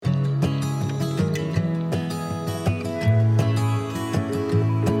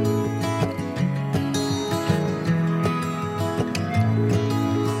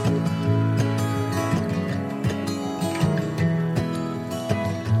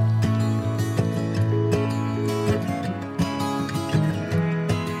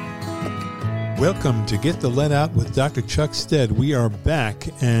Welcome to Get the Lead Out with Dr. Chuck Stead. We are back,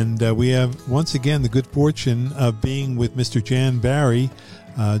 and we have once again the good fortune of being with Mr. Jan Barry,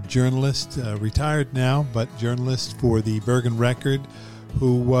 journalist, retired now, but journalist for the Bergen Record,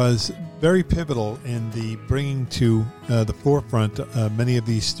 who was very pivotal in the bringing to the forefront many of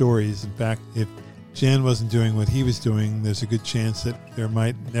these stories. In fact, if Jan wasn't doing what he was doing, there's a good chance that there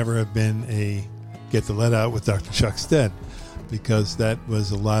might never have been a Get the Lead Out with Dr. Chuck Stead, because that was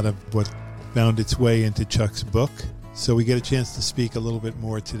a lot of what found its way into Chuck's book. So we get a chance to speak a little bit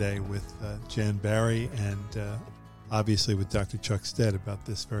more today with Jan Barry and obviously with Dr. Chuck Stead about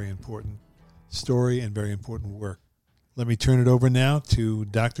this very important story and very important work. Let me turn it over now to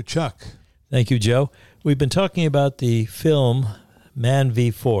Dr. Chuck. Thank you, Joe. We've been talking about the film Man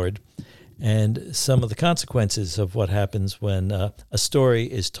v. Ford and some of the consequences of what happens when a story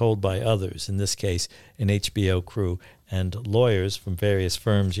is told by others, in this case, an HBO crew and lawyers from various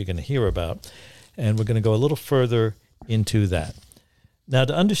firms you're going to hear about. And we're going to go a little further into that. Now,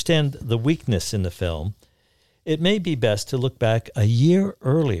 to understand the weakness in the film, it may be best to look back a year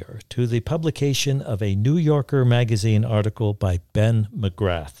earlier to the publication of a New Yorker magazine article by Ben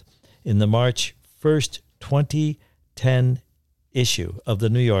McGrath in the March 1st, 2010 issue of the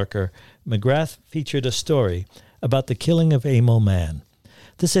New Yorker. McGrath featured a story about the killing of Emil Mann.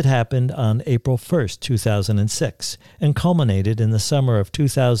 This had happened on April 1st, 2006, and culminated in the summer of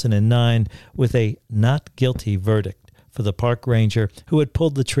 2009 with a not guilty verdict for the park ranger who had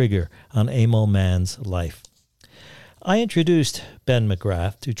pulled the trigger on Emil Mann's life. I introduced Ben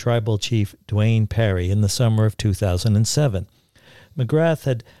McGrath to Tribal Chief Dwayne Perry in the summer of 2007. McGrath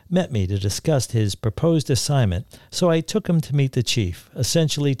had met me to discuss his proposed assignment, so I took him to meet the chief,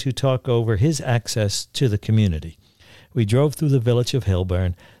 essentially to talk over his access to the community. We drove through the village of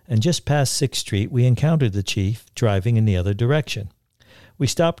Hillburn, and just past 6th Street we encountered the chief driving in the other direction. We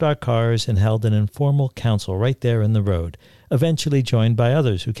stopped our cars and held an informal council right there in the road, eventually joined by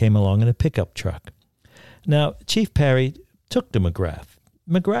others who came along in a pickup truck. Now, Chief Perry took to McGrath.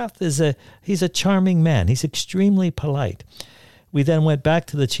 McGrath he's a charming man. He's extremely polite. We then went back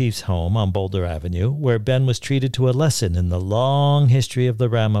to the chief's home on Boulder Avenue, where Ben was treated to a lesson in the long history of the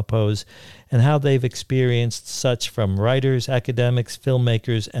Ramapos and how they've experienced such from writers, academics,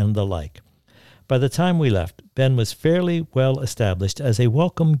 filmmakers, and the like. By the time we left, Ben was fairly well established as a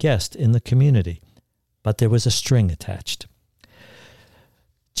welcome guest in the community, but there was a string attached.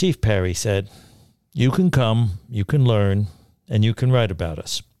 Chief Perry said, "You can come, you can learn, and you can write about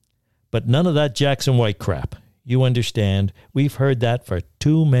us, but none of that Jackson White crap. You understand, we've heard that for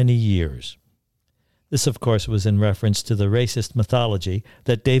too many years." This, of course, was in reference to the racist mythology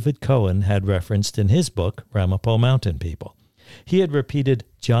that David Cohen had referenced in his book, Ramapo Mountain People. He had repeated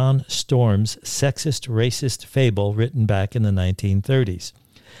John Storm's sexist, racist fable written back in the 1930s.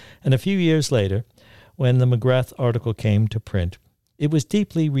 And a few years later, when the McGrath article came to print, it was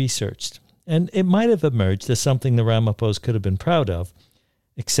deeply researched, and it might have emerged as something the Ramapos could have been proud of,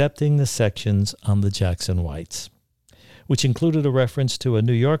 excepting the sections on the Jackson Whites, which included a reference to a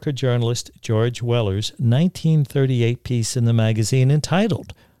New Yorker journalist, George Weller's 1938 piece in the magazine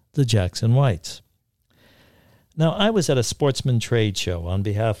entitled The Jackson Whites. Now, I was at a sportsman trade show on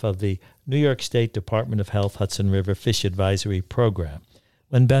behalf of the New York State Department of Health Hudson River Fish Advisory Program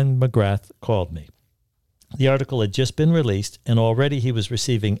when Ben McGrath called me. The article had just been released, and already he was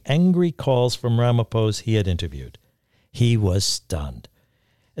receiving angry calls from Ramapos he had interviewed. He was stunned,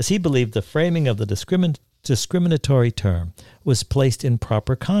 as he believed the framing of the discriminatory term was placed in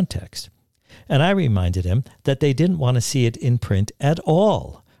proper context. And I reminded him that they didn't want to see it in print at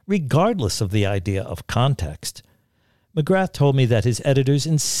all, regardless of the idea of context. McGrath told me that his editors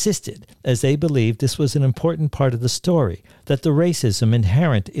insisted, as they believed this was an important part of the story, that the racism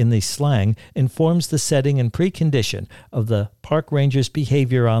inherent in the slang informs the setting and precondition of the park ranger's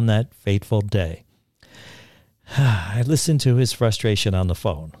behavior on that fateful day. I listened to his frustration on the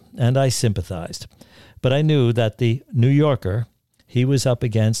phone, and I sympathized. But I knew that the New Yorker, he was up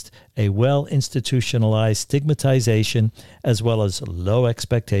against a well-institutionalized stigmatization as well as low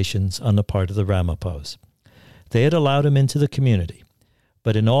expectations on the part of the Ramapos. They had allowed him into the community,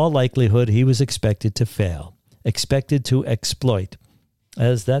 but in all likelihood he was expected to fail, expected to exploit,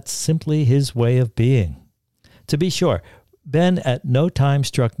 as that's simply his way of being. To be sure, Ben at no time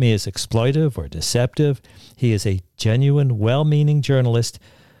struck me as exploitive or deceptive. He is a genuine, well-meaning journalist,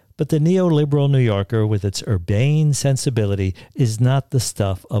 but the neoliberal New Yorker with its urbane sensibility is not the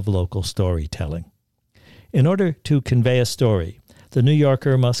stuff of local storytelling. In order to convey a story, the New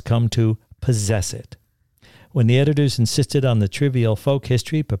Yorker must come to possess it. When the editors insisted on the trivial folk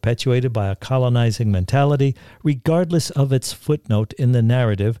history perpetuated by a colonizing mentality, regardless of its footnote in the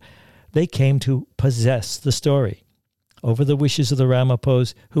narrative, they came to possess the story over the wishes of the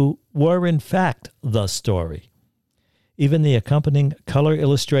Ramapos, who were in fact the story. Even the accompanying color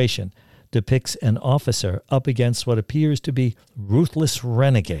illustration depicts an officer up against what appears to be ruthless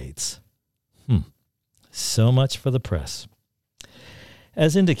renegades. So much for the press.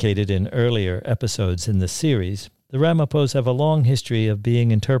 As indicated in earlier episodes in this series, the Ramapos have a long history of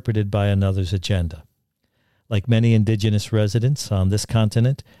being interpreted by another's agenda. Like many indigenous residents on this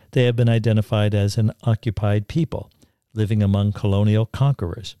continent, they have been identified as an occupied people, living among colonial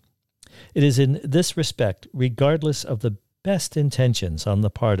conquerors. It is in this respect, regardless of the best intentions on the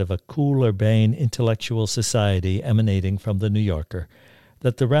part of a cool urbane intellectual society emanating from the New Yorker,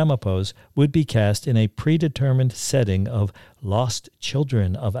 that the Ramapos would be cast in a predetermined setting of lost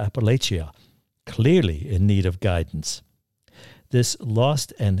children of Appalachia, clearly in need of guidance. This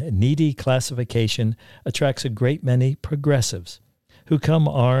lost and needy classification attracts a great many progressives, who come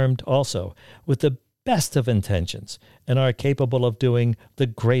armed also with the best of intentions and are capable of doing the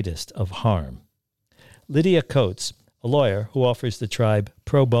greatest of harm. Lydia Coates, a lawyer who offers the tribe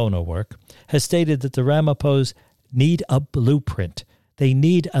pro bono work, has stated that the Ramapos need a blueprint. They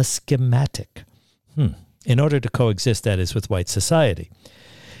need a schematic. In order to coexist, that is, with white society.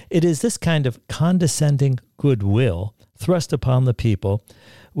 It is this kind of condescending goodwill thrust upon the people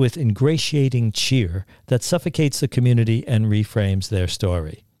with ingratiating cheer that suffocates the community and reframes their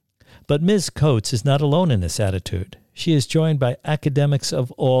story. But Ms. Coates is not alone in this attitude. She is joined by academics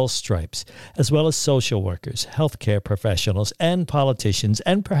of all stripes, as well as social workers, healthcare professionals, and politicians,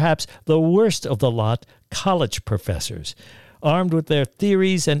 and perhaps the worst of the lot, college professors, armed with their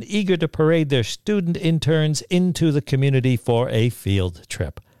theories and eager to parade their student interns into the community for a field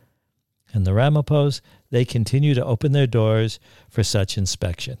trip. And the Ramapos, they continue to open their doors for such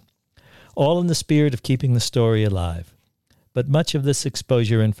inspection, all in the spirit of keeping the story alive. But much of this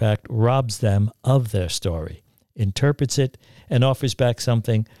exposure, in fact, robs them of their story, interprets it, and offers back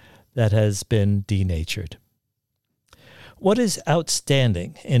something that has been denatured. What is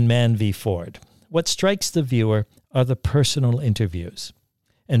outstanding in Man v. Ford? What strikes the viewer are the personal interviews,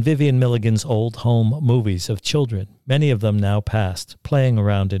 and Vivian Milligan's old home movies of children, many of them now past, playing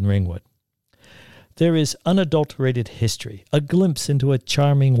around in Ringwood. There is unadulterated history, a glimpse into a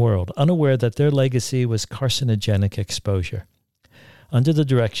charming world, unaware that their legacy was carcinogenic exposure. Under the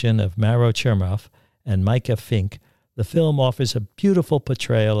direction of Maro Chernoff and Micah Fink, the film offers a beautiful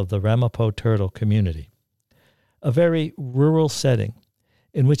portrayal of the Ramapo turtle community, a very rural setting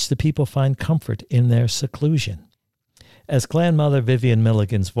in which the people find comfort in their seclusion. As grandmother Vivian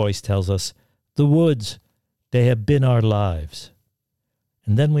Milligan's voice tells us, the woods, they have been our lives.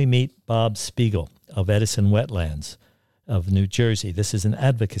 And then we meet Bob Spiegel of Edison Wetlands of New Jersey. This is an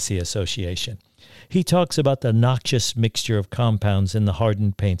advocacy association. He talks about the noxious mixture of compounds in the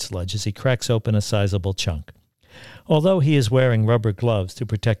hardened paint sludge as he cracks open a sizable chunk. Although he is wearing rubber gloves to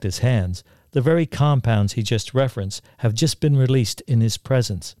protect his hands, the very compounds he just referenced have just been released in his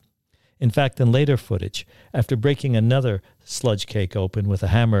presence. In fact, in later footage, after breaking another sludge cake open with a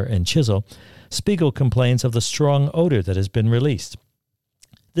hammer and chisel, Spiegel complains of the strong odor that has been released.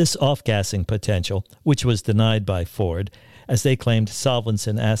 This off-gassing potential, which was denied by Ford, as they claimed solvents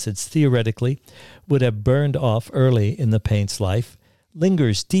and acids theoretically would have burned off early in the paint's life,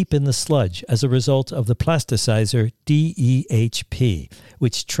 lingers deep in the sludge as a result of the plasticizer DEHP,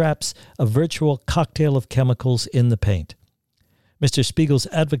 which traps a virtual cocktail of chemicals in the paint. Mr. Spiegel's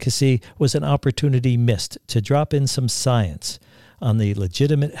advocacy was an opportunity missed to drop in some science on the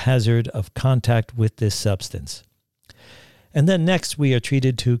legitimate hazard of contact with this substance. And then next we are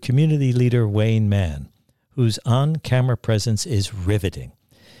treated to community leader Wayne Mann, whose on-camera presence is riveting,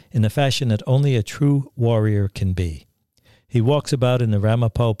 in the fashion that only a true warrior can be. He walks about in the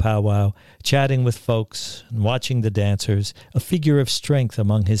Ramapo powwow, chatting with folks and watching the dancers, a figure of strength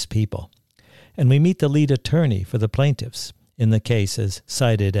among his people. And we meet the lead attorney for the plaintiffs, in the case as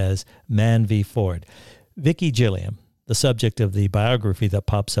cited as Man v. Ford, Vicki Gilliam, the subject of the biography that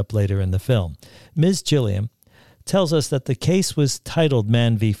pops up later in the film. Ms. Gilliam tells us that the case was titled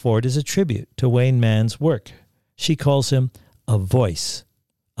Man v. Ford as a tribute to Wayne Mann's work. She calls him a voice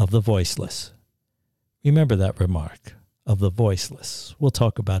of the voiceless. Remember that remark, of the voiceless. We'll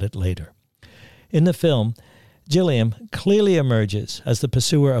talk about it later. In the film, Gilliam clearly emerges as the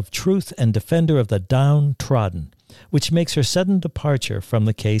pursuer of truth and defender of the downtrodden, which makes her sudden departure from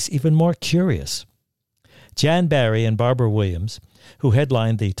the case even more curious. Jan Barry and Barbara Williams, who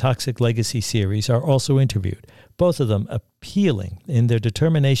headlined the Toxic Legacy series, are also interviewed, both of them appealing in their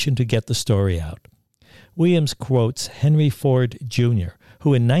determination to get the story out. Williams quotes Henry Ford, Jr.,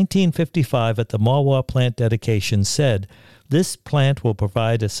 who in 1955 at the Mahwah plant dedication said, This plant will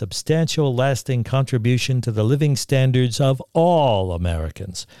provide a substantial, lasting contribution to the living standards of all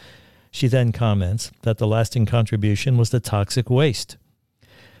Americans. She then comments that the lasting contribution was the toxic waste.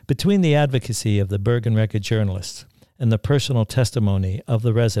 Between the advocacy of the Bergen Record journalists and the personal testimony of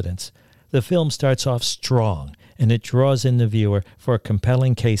the residents, the film starts off strong, and it draws in the viewer for a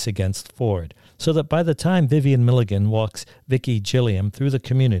compelling case against Ford, so that by the time Vivian Milligan walks Vicky Gilliam through the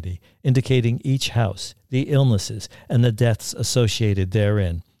community, indicating each house, the illnesses, and the deaths associated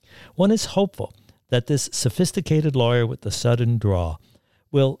therein, one is hopeful that this sophisticated lawyer with the sudden draw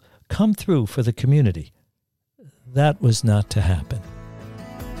will come through for the community. That was not to happen.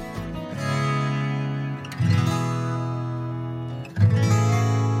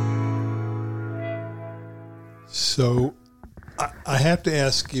 So I have to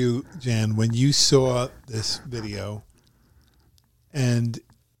ask you, Jan, when you saw this video and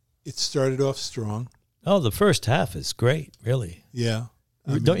it started off strong. Oh, the first half is great, really. Yeah.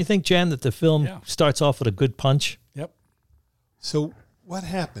 Don't you think, Jan, that the film starts off with a good punch? Yep. So what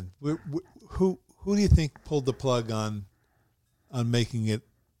happened? Who do you think pulled the plug on making it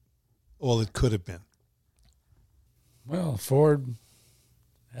all it could have been? Well, Ford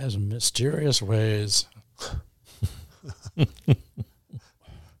has mysterious ways.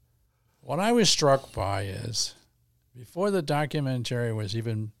 What I was struck by is, before the documentary was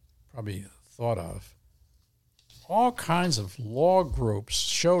even probably thought of, all kinds of law groups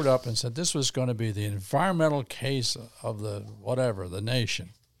showed up and said this was going to be the environmental case of the whatever, the nation.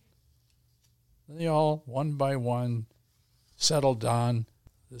 They all, one by one, settled on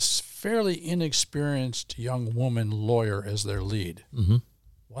this fairly inexperienced young woman lawyer as their lead. Mm-hmm.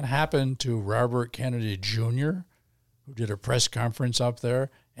 What happened to Robert Kennedy Jr., who did a press conference up there,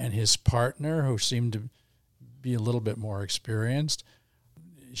 and his partner, who seemed to be a little bit more experienced?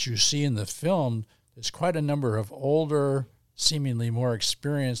 As you see in the film, there's quite a number of older, seemingly more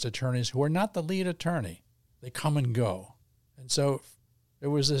experienced attorneys who are not the lead attorney. They come and go. And so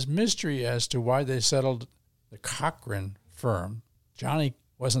there was this mystery as to why they settled the Cochran firm. Johnny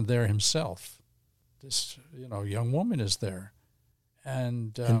wasn't there himself. This, young woman is there.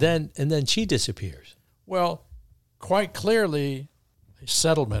 And then she disappears. Well, quite clearly, a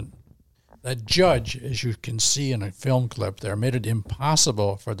settlement. That judge, as you can see in a film clip there, made it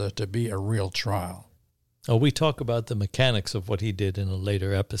impossible for there to be a real trial. Oh, we talk about the mechanics of what he did in a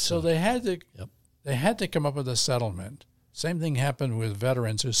later episode. So they had to come up with a settlement. Same thing happened with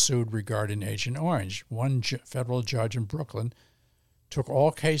veterans who sued regarding Agent Orange. One federal judge in Brooklyn took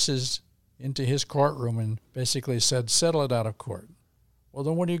all cases into his courtroom and basically said, settle it out of court. Well,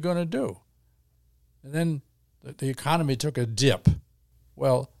 then what are you going to do? And then the economy took a dip.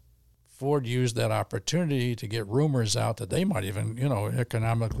 Well, Ford used that opportunity to get rumors out that they might even,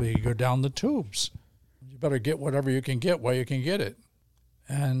 economically go down the tubes. You better get whatever you can get while you can get it.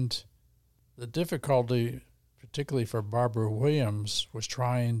 And the difficulty, particularly for Barbara Williams, was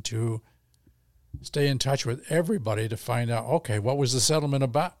trying to stay in touch with everybody to find out, okay, what was the settlement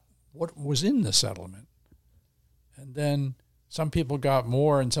about? What was in the settlement? And then some people got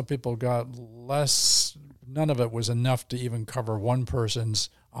more and some people got less. None of it was enough to even cover one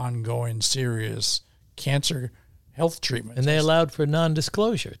person's ongoing serious cancer health treatment. And they allowed for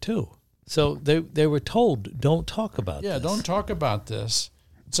non-disclosure, too. So they were told, don't talk about this. Yeah, don't talk about this.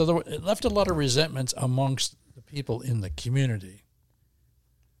 So it left a lot of resentments amongst the people in the community.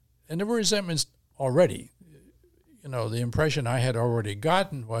 And there were resentments already. The impression I had already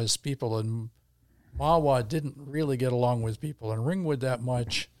gotten was people in Mahwah didn't really get along with people in Ringwood that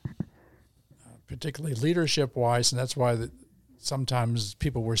much, particularly leadership-wise, and that's why sometimes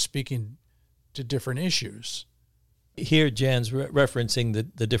people were speaking to different issues. Here, Jan's referencing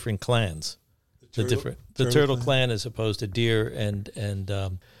the different clans, the Turtle Clan as opposed to Deer and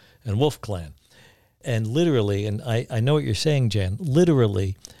Wolf Clan, and literally, and I know what you're saying, Jan.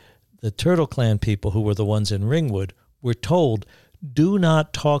 Literally, the Turtle Clan people who were the ones in Ringwood were told, "Do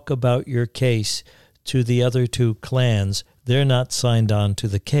not talk about your case to the other two clans. They're not signed on to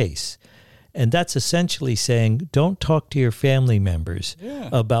the case." And that's essentially saying, don't talk to your family members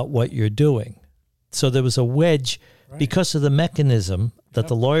about what you're doing. So there was a wedge, because of the mechanism that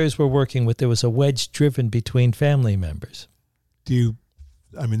the lawyers were working with, there was a wedge driven between family members.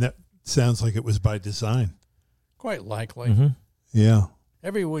 That sounds like it was by design. Quite likely. Mm-hmm. Yeah.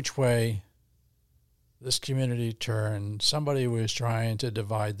 Every which way this community turned, somebody was trying to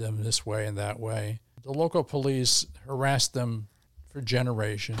divide them this way and that way. The local police harassed them for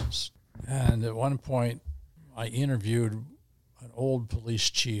generations. And at one point, I interviewed an old police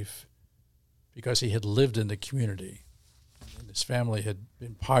chief because he had lived in the community. And his family had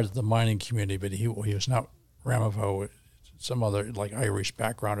been part of the mining community, but he was not Ramapo. some other like Irish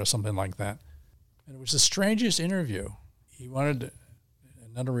background or something like that. And it was the strangest interview. He wanted,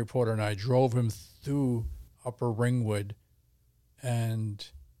 another reporter and I drove him through Upper Ringwood, and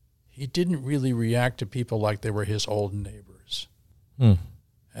he didn't really react to people like they were his old neighbors.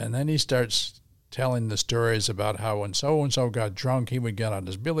 And then he starts telling the stories about how when so-and-so got drunk, he would get on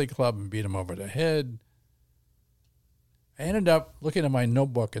his billy club and beat him over the head. I ended up looking at my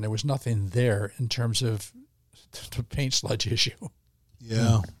notebook, and there was nothing there in terms of the paint sludge issue.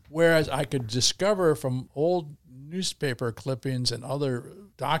 Yeah. Whereas I could discover from old newspaper clippings and other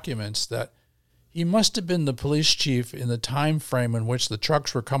documents that he must have been the police chief in the time frame in which the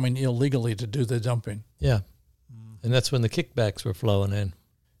trucks were coming illegally to do the dumping. Yeah. And that's when the kickbacks were flowing in.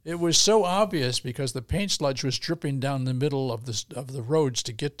 It was so obvious because the paint sludge was dripping down the middle of the roads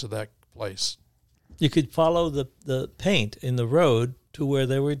to get to that place. You could follow the paint in the road to where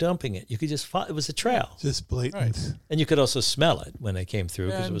they were dumping it. You could just follow, it was a trail. Just blatant. Right. And you could also smell it when they came through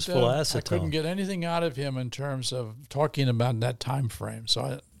because it was full of acetone. I couldn't get anything out of him in terms of talking about that time frame.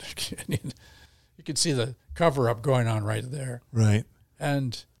 So you could see the cover-up going on right there. Right.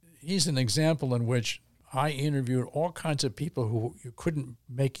 And he's an example in which I interviewed all kinds of people who you couldn't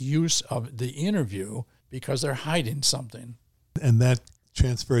make use of the interview because they're hiding something. And that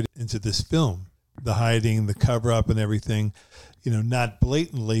transferred into this film, the hiding, the cover-up and everything, not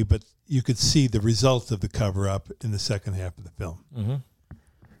blatantly, but you could see the result of the cover-up in the second half of the film. Mm-hmm.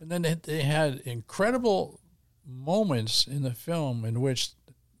 And then they had incredible moments in the film in which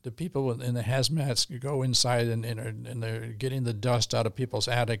the people in the hazmats go inside and they're getting the dust out of people's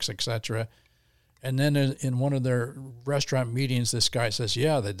attics, etc. And then in one of their restaurant meetings, this guy says,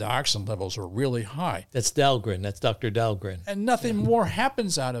 yeah, the dioxin levels are really high. That's Dahlgren. That's Dr. Dahlgren. And nothing more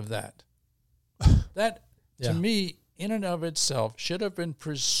happens out of that. That, to me, in and of itself, should have been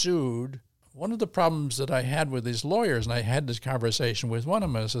pursued. One of the problems that I had with these lawyers, and I had this conversation with one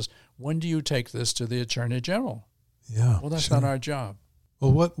of them, is, when do you take this to the Attorney General? Yeah. Well, that's sure. not our job.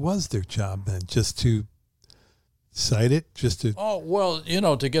 Well, what was their job then? Just to cite it? Just to... Oh, well,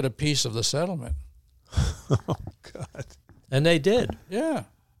 to get a piece of the settlement. Oh, God. And they did. Yeah.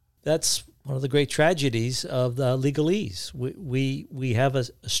 That's one of the great tragedies of the legalese. We have a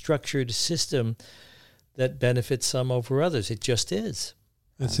structured system that benefits some over others. It just is.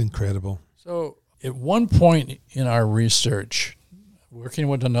 That's incredible. So at one point in our research, working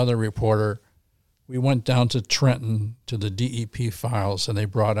with another reporter, we went down to Trenton to the DEP files, and they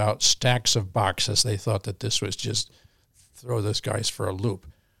brought out stacks of boxes. They thought that this was just throw this guys for a loop.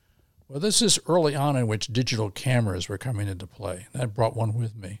 Well, this is early on in which digital cameras were coming into play. And I brought one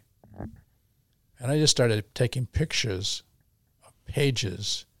with me. And I just started taking pictures of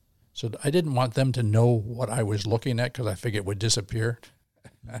pages. So I didn't want them to know what I was looking at because I figured it would disappear.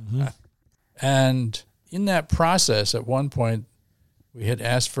 Mm-hmm. And in that process, at one point, we had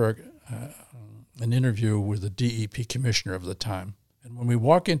asked for an interview with the DEP commissioner of the time. And when we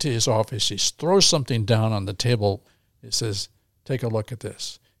walk into his office, he throws something down on the table. It says, take a look at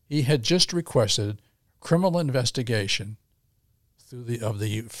this. He had just requested criminal investigation for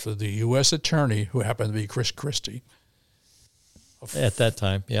the U.S. attorney, who happened to be Chris Christie. At that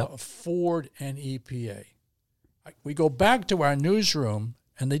time, yeah. Ford and EPA. We go back to our newsroom,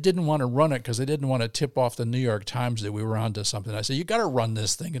 and they didn't want to run it because they didn't want to tip off the New York Times that we were onto something. I said, you got to run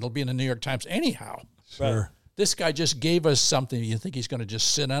this thing. It'll be in the New York Times anyhow. Sure. Right. This guy just gave us something you think he's going to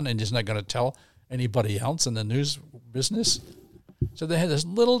just sit on and he's not going to tell anybody else in the news business? So they had this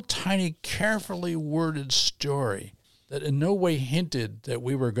little tiny, carefully worded story that in no way hinted that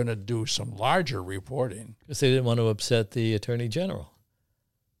we were going to do some larger reporting. Because they didn't want to upset the Attorney General.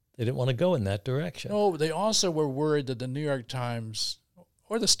 They didn't want to go in that direction. No, they also were worried that the New York Times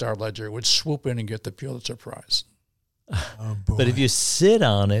or the Star Ledger would swoop in and get the Pulitzer Prize. Oh, boy. But if you sit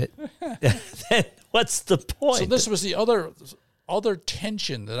on it, then what's the point? So this was the other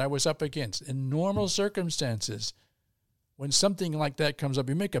tension that I was up against. In normal circumstances, when something like that comes up,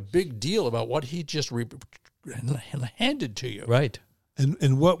 you make a big deal about what he just handed to you. Right.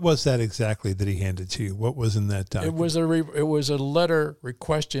 And what was that exactly that he handed to you? What was in that document? It was a letter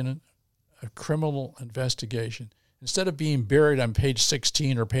requesting a criminal investigation. Instead of being buried on page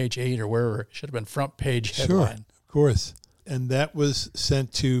 16 or page 8 or wherever, it should have been front page headline. Sure, of course. And that was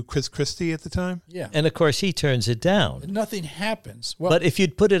sent to Chris Christie at the time? Yeah. And, of course, he turns it down. And nothing happens. Well, but if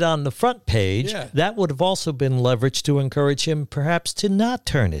you'd put it on the front page, yeah, that would have also been leverage to encourage him perhaps to not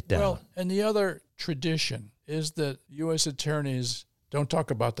turn it down. Well, and the other tradition is that U.S. attorneys don't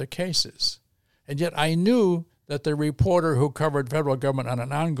talk about their cases. And yet I knew that the reporter who covered federal government on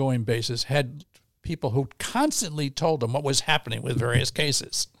an ongoing basis had people who constantly told them what was happening with various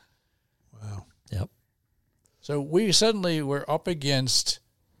cases. Wow. Yep. So we suddenly were up against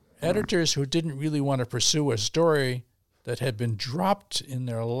editors who didn't really want to pursue a story that had been dropped in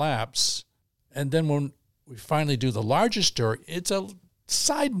their laps. And then when we finally do the larger story, it's a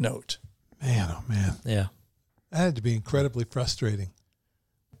side note. Man, oh man. Yeah. That had to be incredibly frustrating.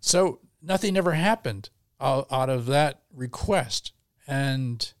 So nothing ever happened out of that request.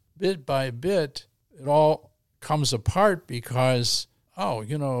 And bit by bit, it all comes apart because,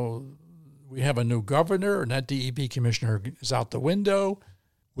 we have a new governor, and that DEP commissioner is out the window.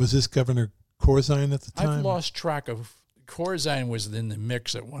 Was this Governor Corzine at the time? I've lost track of. Corzine was in the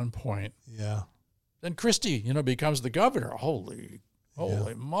mix at one point. Yeah. Then Christie, becomes the governor. Holy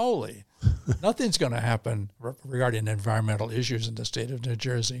moly. Nothing's going to happen regarding environmental issues in the state of New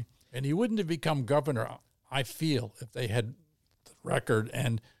Jersey. And he wouldn't have become governor, I feel, if they had the record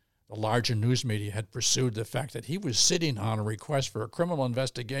and the larger news media had pursued the fact that he was sitting on a request for a criminal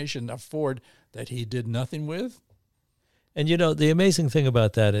investigation of Ford that he did nothing with. And the amazing thing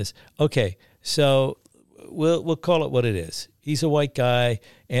about that is, okay, so we'll call it what it is. He's a white guy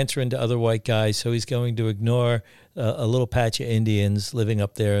answering to other white guys, so he's going to ignore a little patch of Indians living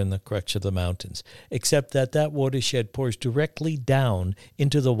up there in the crux of the mountains, except that watershed pours directly down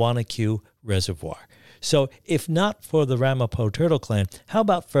into the Wanacue Reservoir. So if not for the Ramapo Turtle Clan, how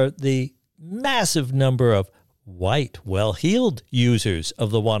about for the massive number of white, well-heeled users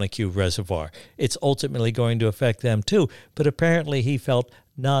of the Wanacue Reservoir? It's ultimately going to affect them too, but apparently he felt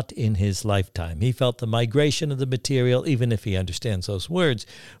not in his lifetime. He felt the migration of the material, even if he understands those words,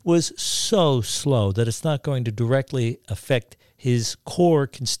 was so slow that it's not going to directly affect his core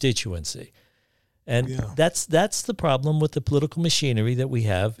constituency. And that's the problem with the political machinery that we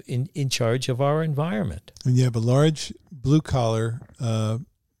have in charge of our environment. And you have a large blue-collar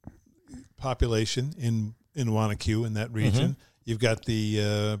population in Wanacue, in that region. Mm-hmm. You've got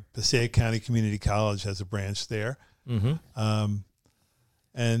the Passaic County Community College has a branch there. Mm-hmm.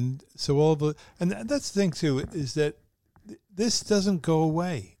 And so that's the thing too, is that this doesn't go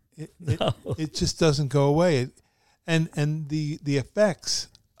away. It just doesn't go away. And the effects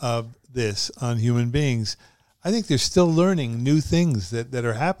of this on human beings, I think they're still learning new things that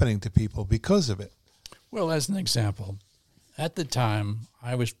are happening to people because of it. Well, as an example, at the time,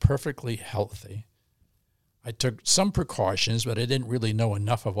 I was perfectly healthy. I took some precautions, but I didn't really know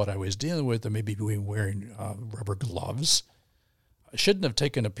enough of what I was dealing with, and maybe wearing rubber gloves. I shouldn't have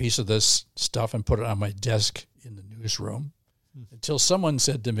taken a piece of this stuff and put it on my desk in the newsroom until someone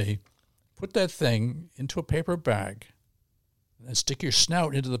said to me, put that thing into a paper bag and then stick your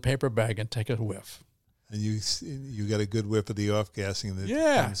snout into the paper bag and take a whiff. And you got a good whiff of the off-gassing that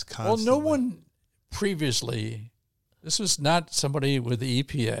comes constantly. Well, no one previously, this was not somebody with the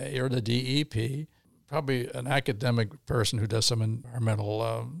EPA or the DEP, probably an academic person who does some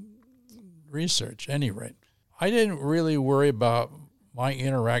environmental research, at any rate. I didn't really worry about my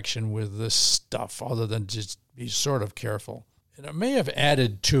interaction with this stuff other than just be sort of careful. And it may have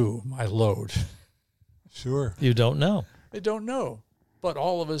added to my load. Sure. You don't know. I don't know. But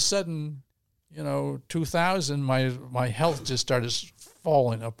all of a sudden, 2000, my health just started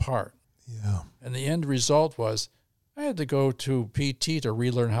falling apart. Yeah. And the end result was I had to go to PT to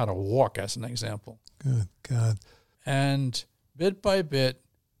relearn how to walk, as an example. Good God. And bit by bit,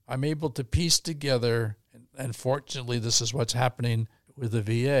 I'm able to piece together, and fortunately this is what's happening with the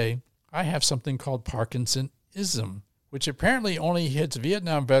VA, I have something called Parkinsonism, which apparently only hits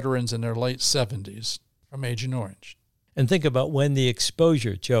Vietnam veterans in their late 70s from Agent Orange. And think about when the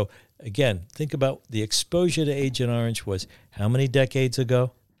exposure, Joe, again, think about the exposure to Agent Orange was how many decades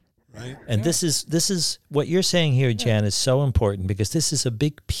ago? Right. And this is what you're saying here, Jan, is so important because this is a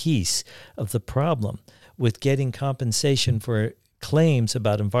big piece of the problem with getting compensation for claims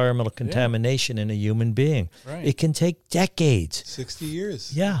about environmental contamination in a human being. Right. It can take decades. 60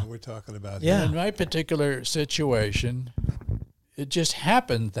 years. Yeah. We're talking about. Yeah. Here. In my particular situation, it just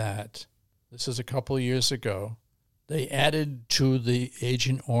happened that, this is a couple of years ago, they added to the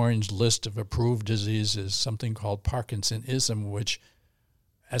Agent Orange list of approved diseases something called Parkinsonism, which,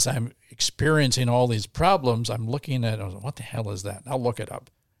 as I'm experiencing all these problems, I'm looking at, what the hell is that? I'll look it up.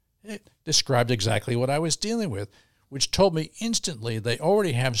 It described exactly what I was dealing with, which told me instantly they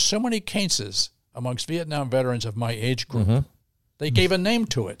already have so many cases amongst Vietnam veterans of my age group. Mm-hmm. They gave a name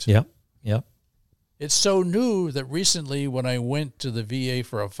to it. Yep. It's so new that recently when I went to the VA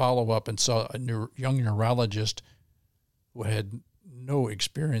for a follow-up and saw a young neurologist who had no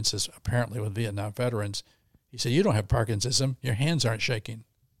experiences apparently with Vietnam veterans, he said, you don't have Parkinsonism. Your hands aren't shaking.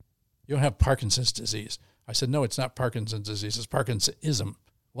 You don't have Parkinson's disease. I said, no, it's not Parkinson's disease. It's Parkinsonism.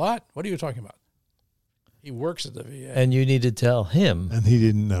 What? What are you talking about? He works at the VA. And you need to tell him. And he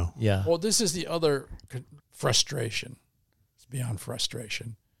didn't know. Yeah. Well, this is the other frustration. It's beyond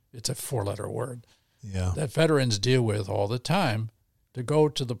frustration. It's a 4-letter word. Yeah. That veterans deal with all the time, to go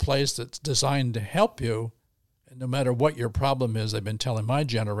to the place that's designed to help you. And no matter what your problem is, I've been telling my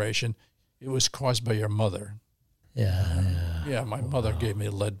generation, it was caused by your mother. Yeah. My mother gave me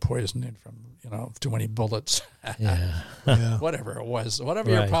lead poisoning from, too many bullets. Yeah. Whatever it was, whatever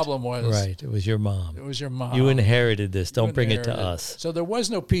your problem was. Right. It was your mom. It was your mom. You inherited this. Don't bring it to us. So there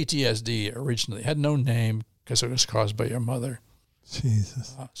was no PTSD originally. It had no name because it was caused by your mother.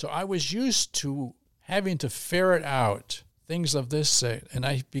 Jesus. So I was used to having to ferret out things of this sort. And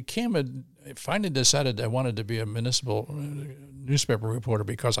I finally decided I wanted to be a municipal newspaper reporter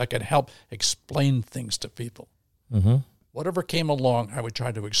because I could help explain things to people. Mm-hmm. Whatever came along, I would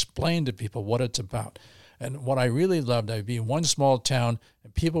try to explain to people what it's about. And what I really loved, I'd be in one small town,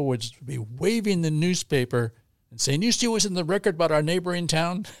 and people would be waving the newspaper and saying, "You see what's in the record about our neighboring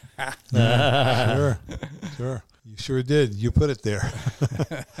town?" Sure. You sure did. You put it there.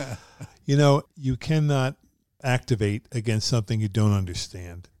 You cannot activate against something you don't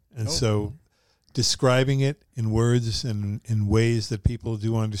understand. And so describing it in words and in ways that people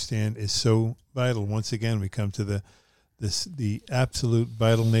do understand is so vital. Once again, we come to the absolute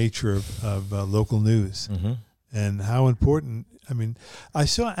vital nature of local news and how important. I mean, I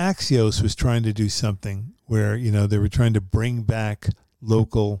saw Axios was trying to do something where, they were trying to bring back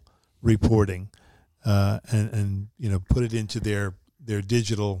local reporting and put it into their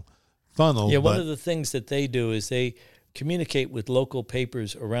digital funnel. Yeah, one of the things that they do is they communicate with local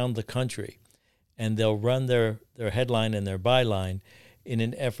papers around the country, and they'll run their headline and their byline in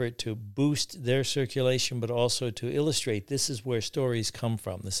an effort to boost their circulation, but also to illustrate this is where stories come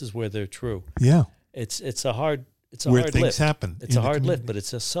from. This is where they're true. Yeah, it's a hard where hard things lift. happen. It's a hard lift, but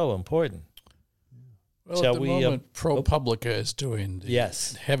it's just so important. Well, at the moment, ProPublica is doing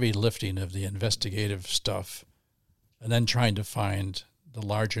the heavy lifting of the investigative stuff, and then trying to find the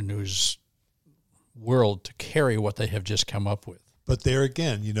larger news world to carry what they have just come up with. But there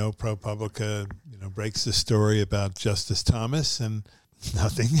again, ProPublica, breaks the story about Justice Thomas, and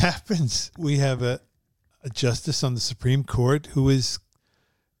nothing happens. We have a justice on the Supreme Court who is,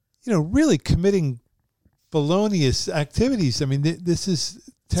 really committing felonious activities. I mean, this is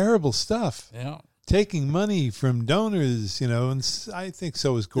terrible stuff. Yeah. Taking money from donors, and I think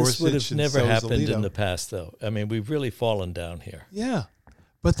so is Gorsuch. This would have never so happened Alito. in the past, though. I mean, we've really fallen down here. Yeah,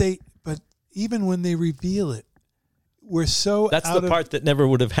 but even when they reveal it, we're so that's the part that never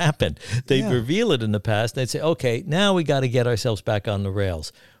would have happened. They'd reveal it in the past, and they'd say, "Okay, now we got to get ourselves back on the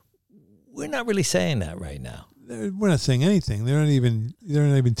rails." We're not really saying that right now. We're not saying anything. They're not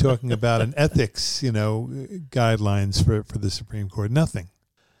even talking about an ethics, guidelines for the Supreme Court. Nothing.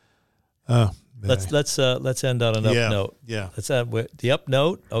 Let's end on an up note. Yeah. The up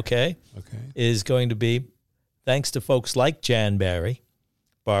note, okay, is going to be thanks to folks like Jan Barry,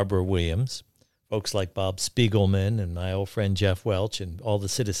 Barbara Williams, folks like Bob Spiegelman and my old friend Jeff Welch and all the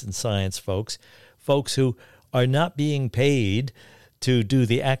citizen science folks who are not being paid to do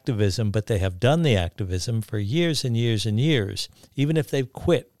the activism, but they have done the activism for years and years and years. Even if they've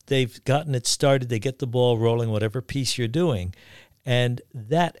quit, they've gotten it started, they get the ball rolling, whatever piece you're doing. And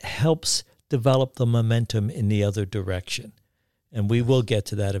that helps develop the momentum in the other direction. And we will get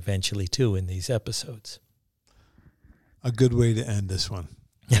to that eventually, too, in these episodes. A good way to end this one.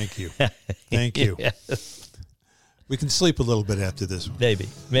 Thank you. Thank you. Yes. We can sleep a little bit after this one.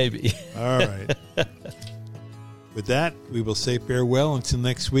 Maybe. All right. With that, we will say farewell until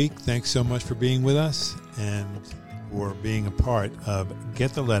next week. Thanks so much for being with us and for being a part of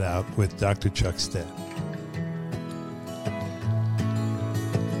Get the Lead Out with Dr. Chuck Stead.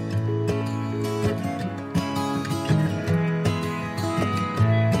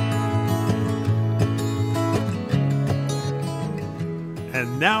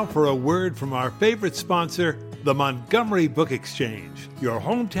 And now for a word from our favorite sponsor, the Montgomery Book Exchange, your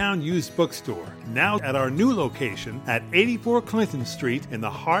hometown used bookstore, now at our new location at 84 Clinton Street in the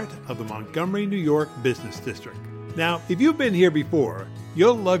heart of the Montgomery, New York business district. Now, if you've been here before,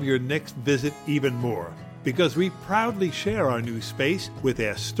 you'll love your next visit even more because we proudly share our new space with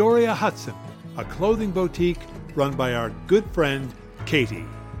Astoria Hudson, a clothing boutique run by our good friend, Katie.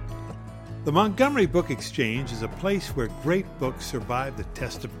 The Montgomery Book Exchange is a place where great books survive the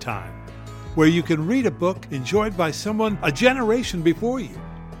test of time, where you can read a book enjoyed by someone a generation before you.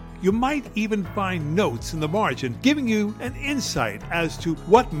 You might even find notes in the margin giving you an insight as to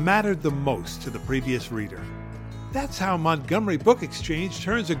what mattered the most to the previous reader. That's how Montgomery Book Exchange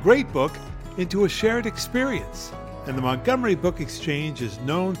turns a great book into a shared experience. And the Montgomery Book Exchange is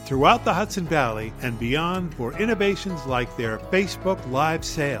known throughout the Hudson Valley and beyond for innovations like their Facebook Live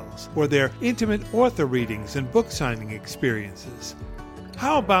sales or their intimate author readings and book signing experiences.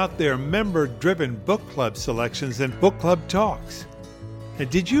 How about their member-driven book club selections and book club talks? And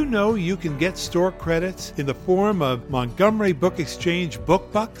did you know you can get store credits in the form of Montgomery Book Exchange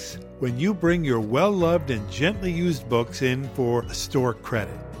Book Bucks when you bring your well-loved and gently used books in for a store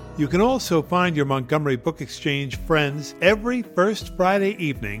credit? You can also find your Montgomery Book Exchange friends every first Friday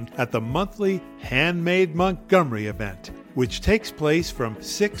evening at the monthly Handmade Montgomery event, which takes place from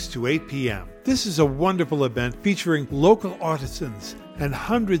 6 to 8 p.m. This is a wonderful event featuring local artisans and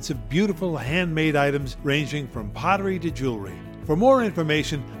hundreds of beautiful handmade items ranging from pottery to jewelry. For more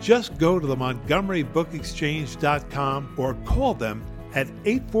information, just go to the MontgomeryBookExchange.com or call them at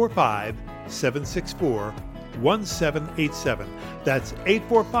 845-764-1787. That's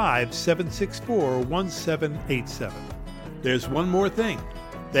 845-764-1787. There's one more thing.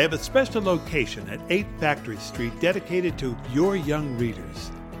 They have a special location at 8 Factory Street dedicated to your young readers.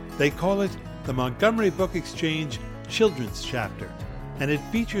 They call it the Montgomery Book Exchange Children's Chapter, and it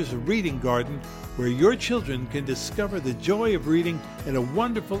features a reading garden where your children can discover the joy of reading in a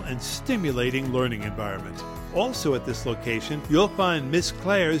wonderful and stimulating learning environment. Also at this location, you'll find Miss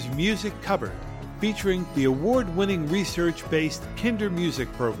Claire's Music Cupboard, featuring the award-winning research-based Kinder Music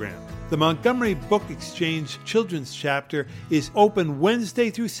program. The Montgomery Book Exchange Children's Chapter is open Wednesday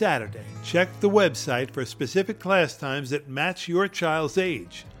through Saturday. Check the website for specific class times that match your child's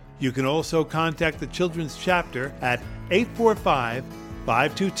age. You can also contact the Children's Chapter at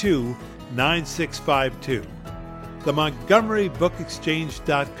 845-522-9652. The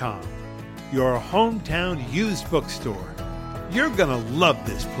MontgomeryBookExchange.com, your hometown used bookstore. You're going to love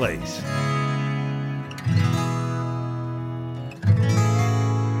this place.